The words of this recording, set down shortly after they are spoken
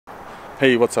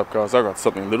Hey, what's up guys? I got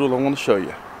something little I want to show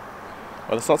you.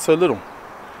 Well, it's not so little.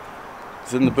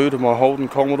 It's in the boot of my Holden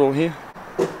Commodore here,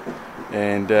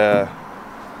 and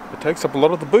it takes up a lot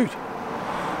of the boot.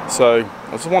 So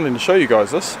I was wanting to show you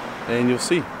guys this, and you'll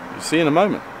see in a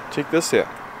moment. Check this out.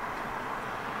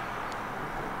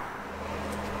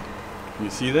 You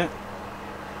see that?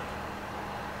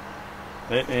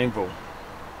 That anvil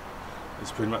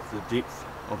is pretty much the depth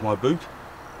of my boot,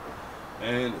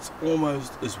 and it's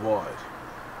almost as wide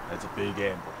as a big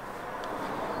anvil.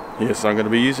 Yes, I'm going to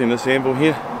be using this anvil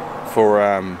here for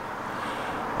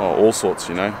all sorts,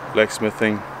 you know,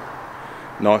 blacksmithing,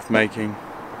 knife making,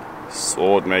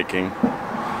 sword making.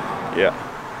 Yeah,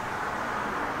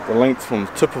 the length from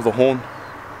the tip of the horn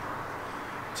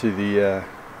to the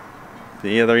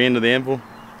other end of the anvil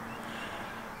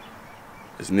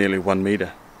is nearly 1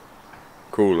 meter.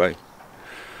 Cool, eh?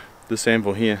 This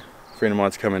anvil here, a friend of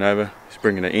mine's coming over. He's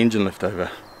bringing an engine lift over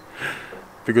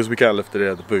because we can't lift it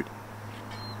out of the boot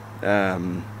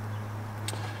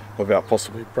without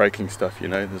possibly breaking stuff, you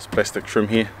know. There's plastic trim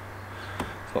here,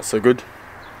 it's not so good.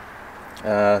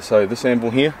 So this anvil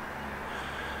here,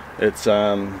 it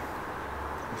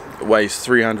weighs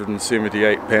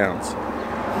 378 pounds,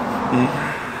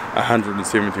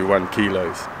 171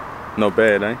 kilos. Not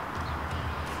bad, eh?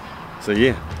 So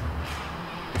yeah,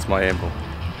 it's my anvil.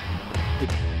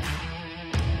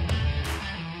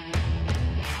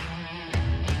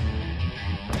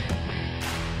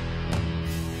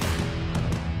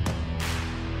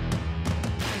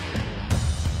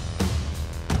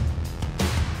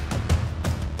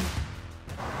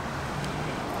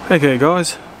 Okay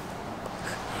guys,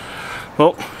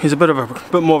 well, here's a bit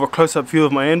more of a close-up view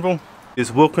of my anvil.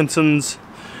 There's Wilkinson's,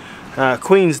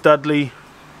 Queen's Dudley,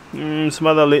 some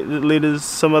other letters,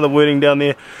 some other wording down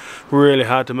there, really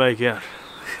hard to make out.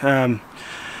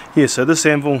 Yeah, so this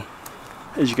anvil,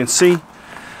 as you can see,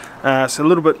 it's got a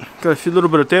little bit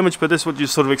of damage, but that's what you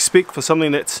sort of expect for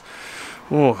something that's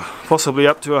possibly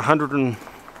up to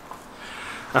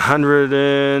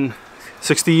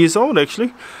 160 years old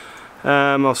actually.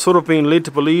 I've sort of been led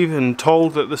to believe and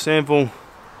told that this anvil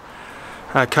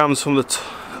comes from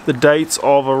the dates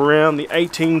of around the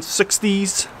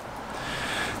 1860s,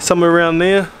 somewhere around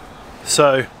there.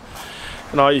 So,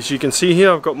 and as you can see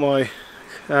here, I've got my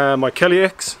my Kelly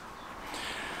axe.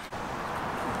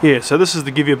 Yeah, so this is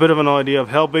to give you a bit of an idea of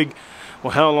how big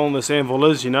or how long this anvil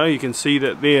is. You know, you can see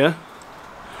that there,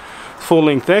 full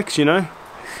length axe, you know,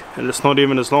 and it's not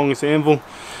even as long as the anvil.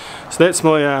 So that's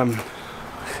my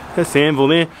that's the anvil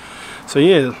there. So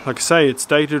yeah, like I say, it's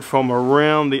dated from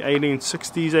around the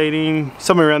 1860s,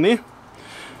 somewhere around there.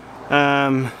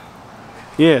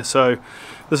 Yeah, so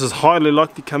this is highly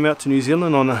likely to come out to New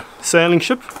Zealand on a sailing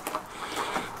ship.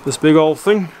 This big old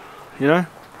thing, you know.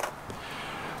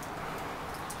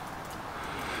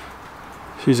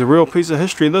 She's a real piece of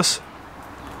history, this.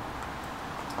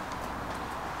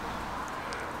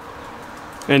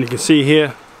 And you can see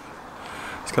here,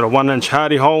 it's got a 1-inch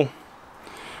hardy hole,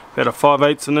 about a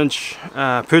 5/8 inch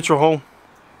percher hole.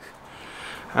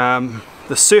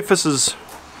 The surface is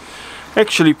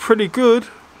actually pretty good.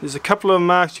 There's a couple of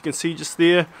marks you can see just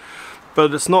there,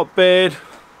 but it's not bad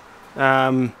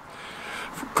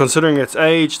considering its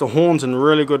age. The horn's in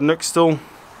really good nick still.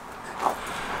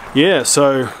 Yeah,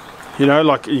 so you know,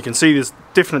 like you can see there's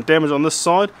definite damage on this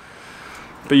side,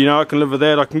 but you know, I can live with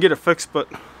that. I can get it fixed, but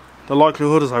the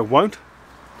likelihood is I won't.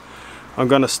 I'm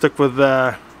going to stick with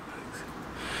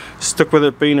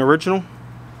it being original.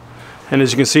 And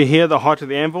as you can see here, the height of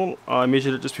the anvil, I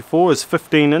measured it just before, is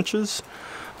 15 inches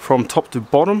from top to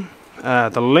bottom.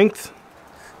 The length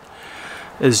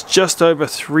is just over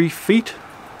 3 feet.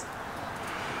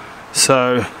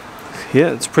 So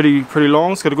yeah, it's pretty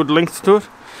long. It's got a good length to it.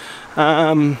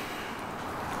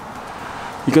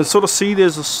 You can sort of see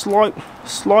there's a slight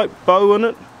bow in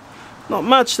it. Not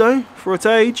much though for its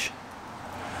age.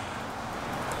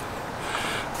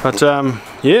 But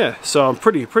yeah, so I'm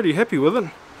pretty happy with it.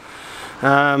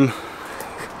 I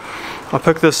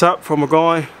picked this up from a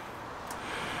guy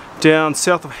down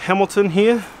south of Hamilton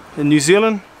here in New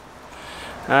Zealand.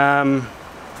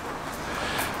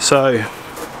 So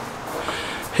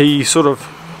he sort of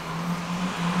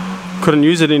couldn't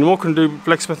use it anymore, couldn't do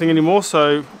blacksmithing anymore,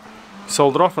 so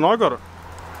sold it off and I got it.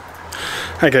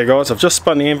 Okay guys, I've just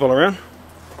spun the anvil around.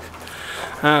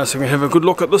 So we can have a good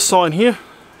look at this side here.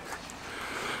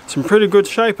 It's in pretty good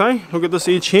shape, eh? Look at this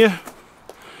edge here.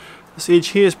 This edge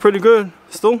here is pretty good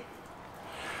still.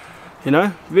 You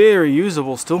know, very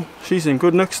usable still. She's in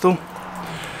good nick still.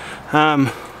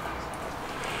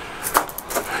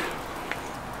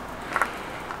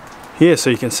 Yeah, so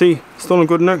you can see still in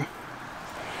good nick.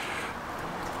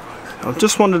 I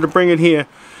just wanted to bring it here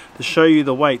to show you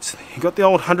the weights. You got the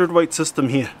old 100-weight system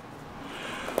here,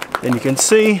 and you can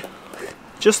see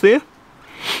just there,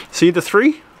 see the 3?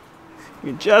 You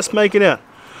can just make it out.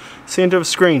 Center of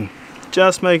screen,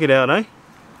 just make it out, eh?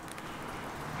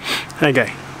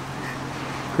 Okay,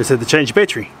 just had to change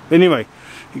battery. Anyway,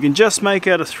 you can just make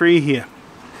out a 3 here.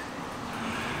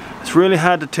 It's really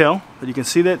hard to tell, but you can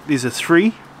see that there's a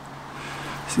 3.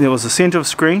 See, there was the center of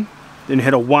screen, then you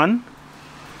had a 1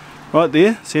 right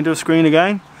there, center of screen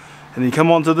again, and then you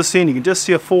come on to this end, you can just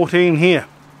see a 14 here.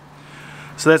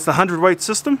 So that's the 100-weight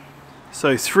system.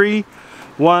 So 3,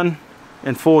 1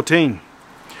 and 14.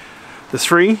 The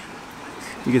 3,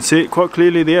 you can see it quite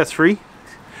clearly there, 3.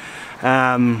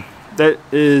 That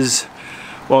is,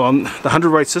 well, on the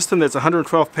 100-weight system, that's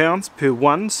 112 pounds per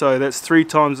 1, so that's 3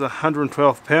 times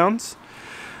 112 pounds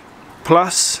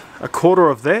plus a quarter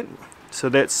of that, so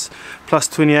that's plus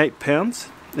 28 pounds,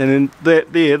 and then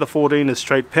that there, the 14 is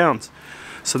straight pounds,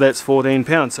 so that's 14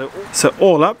 pounds. So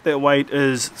all up, that weight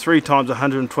is 3 times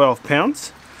 112 pounds,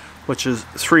 which is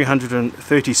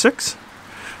 336,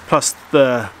 plus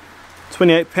the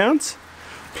 28 pounds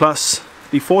plus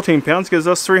the 14 pounds gives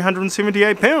us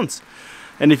 378 pounds.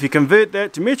 And if you convert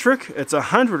that to metric, it's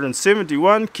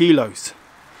 171 kilos.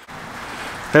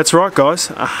 That's right, guys,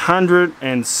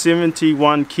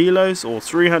 171 kilos or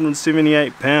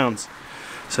 378 pounds.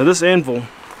 So this anvil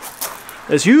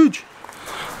is huge.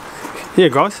 Yeah,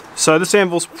 guys, so this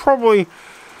anvil's probably,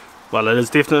 well, it is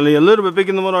definitely a little bit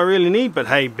bigger than what I really need, but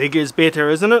hey, bigger is better,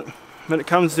 isn't it? When it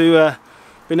comes to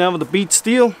being able to beat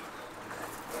steel.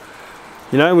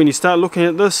 You know, when you start looking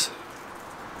at this,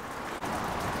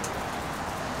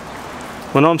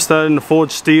 when I'm starting to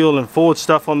forge steel and forge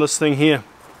stuff on this thing here,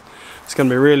 it's going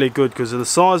to be really good because of the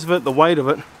size of it, the weight of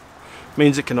it,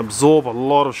 means it can absorb a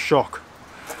lot of shock,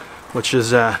 which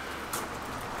is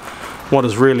what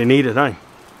is really needed, eh?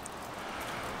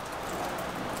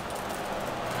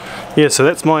 Yeah, so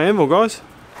that's my anvil, guys.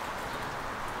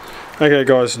 Okay,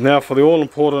 guys, now for the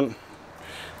all-important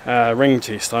ring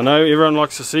test. I know everyone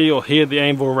likes to see or hear the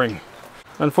anvil ring.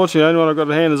 Unfortunately, the only one I've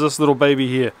got at hand is this little baby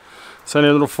here. It's only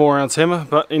a little 4-ounce hammer,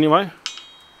 but anyway.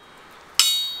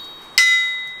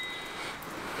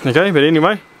 Okay, but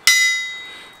anyway,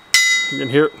 you can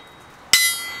hear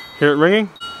it ringing.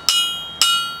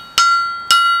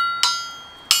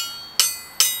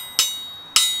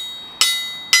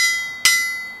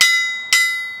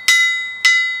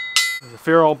 There's a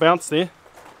fair old bounce there.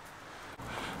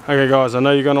 Okay guys, I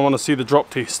know you're going to want to see the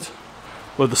drop test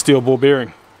with the steel ball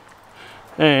bearing.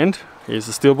 And here's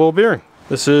the steel ball bearing.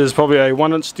 This is probably a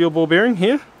 1-inch steel ball bearing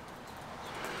here.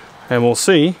 And we'll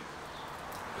see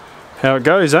how it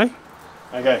goes, eh?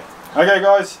 Okay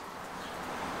guys.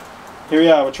 Here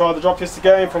we are, we'll try the drop test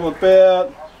again from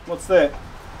about, what's that?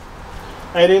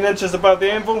 18 inches above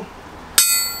the anvil.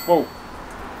 Whoa.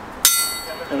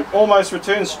 And it almost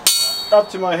returns up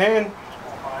to my hand.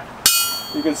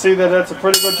 You can see that that's a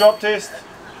pretty good drop test.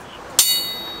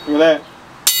 Look at that.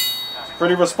 It's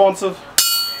pretty responsive.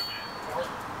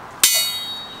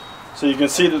 So you can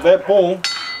see that that ball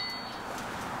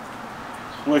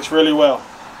works really well.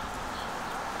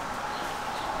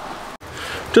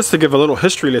 Just to give a little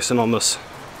history lesson on this.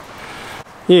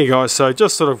 Yeah guys, so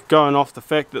just sort of going off the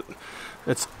fact that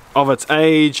it's of its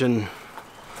age and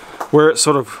where it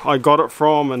sort of I got it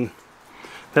from and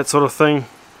that sort of thing.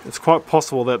 It's quite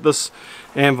possible that this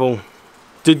anvil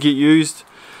did get used,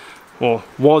 or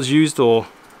was used, or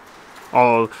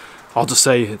I'll just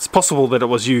say it's possible that it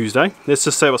was used, eh? Let's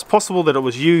just say it was possible that it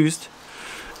was used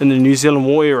in the New Zealand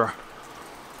War era.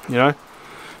 You know,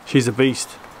 she's a beast.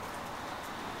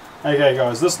 Okay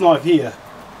guys, this knife here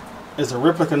is a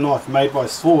replica knife made by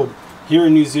Sword here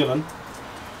in New Zealand.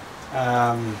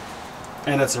 And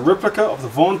it's a replica of the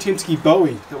Von Tempsky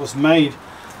Bowie that was made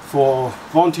for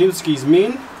Von Tempsky's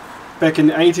men back in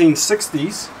the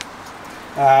 1860s.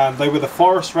 They were the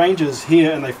forest rangers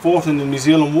here and they fought in the New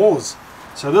Zealand wars.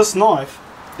 So this knife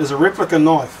is a replica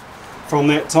knife from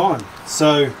that time.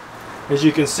 So as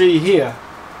you can see here,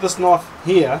 this knife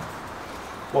here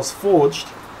was forged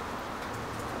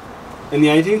in the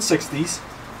 1860s.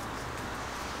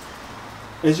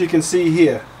 As you can see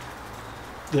here,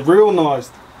 the real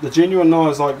knives, the genuine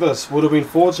knives like this would have been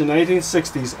forged in the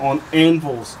 1860s on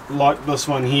anvils like this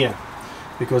one here,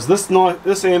 because this knife,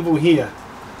 this anvil here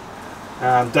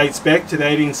dates back to the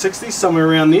 1860s, somewhere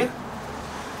around there.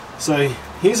 So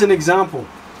here's an example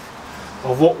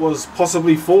of what was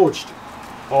possibly forged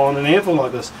on an anvil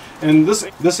like this. And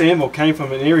this anvil came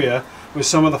from an area where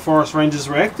some of the forest rangers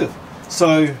were active.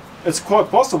 So it's quite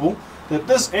possible that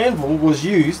this anvil was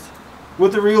used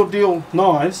with the real deal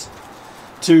knives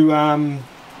to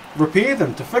repair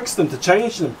them, to fix them, to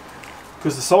change them,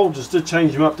 because the soldiers did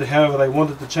change them up to however they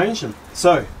wanted to change them.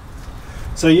 So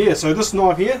yeah, so this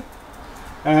knife here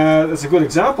is a good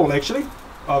example actually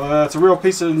of it's a real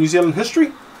piece of New Zealand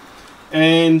history,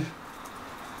 and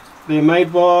they're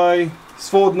made by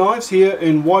Sword Knives here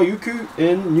in Waiuku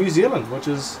in New Zealand, which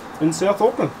is in South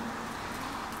Auckland.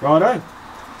 Righto.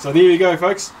 So there you go,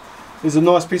 folks. There's a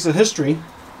nice piece of history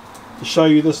to show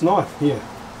you this knife here.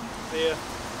 Yeah.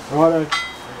 Righto.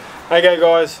 Okay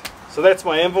guys, so that's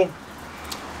my anvil.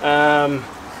 I'm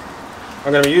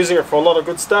going to be using it for a lot of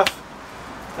good stuff.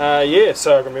 Yeah,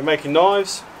 so I'm going to be making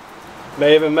knives.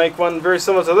 May even make one very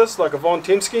similar to this, like a Von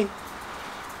Temsky.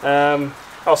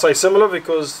 I'll say similar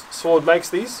because Sword makes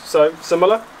these, so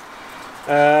similar.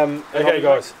 Okay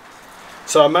guys,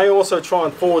 so I may also try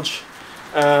and forge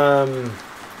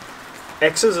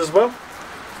axes as well.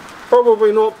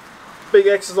 Probably not big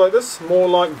axes like this, more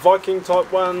like Viking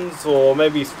type ones, or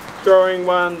maybe throwing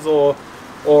ones, or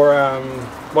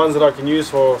ones that I can use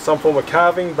for some form of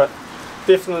carving, but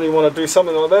definitely want to do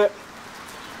something like that.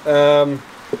 A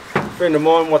friend of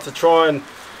mine wants to try and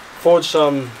forge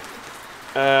some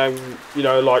you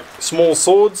know, like small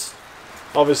swords,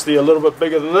 obviously a little bit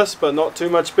bigger than this but not too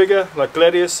much bigger, like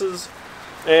gladiuses,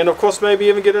 and of course maybe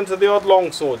even get into the odd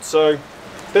long sword. So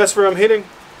that's where I'm heading.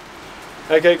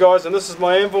 Okay guys, and this is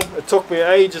my anvil. It took me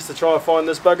ages to try and find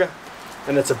this bugger,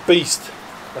 and it's a beast,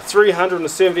 a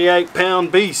 378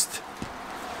 pound beast.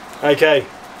 Okay,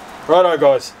 righto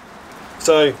guys,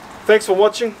 so thanks for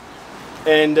watching,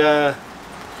 and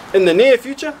in the near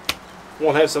future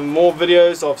we'll have some more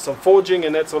videos of some forging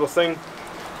and that sort of thing.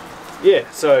 Yeah,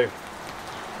 so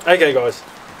okay guys,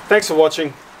 thanks for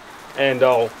watching, and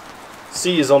I'll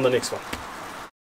see you on the next one.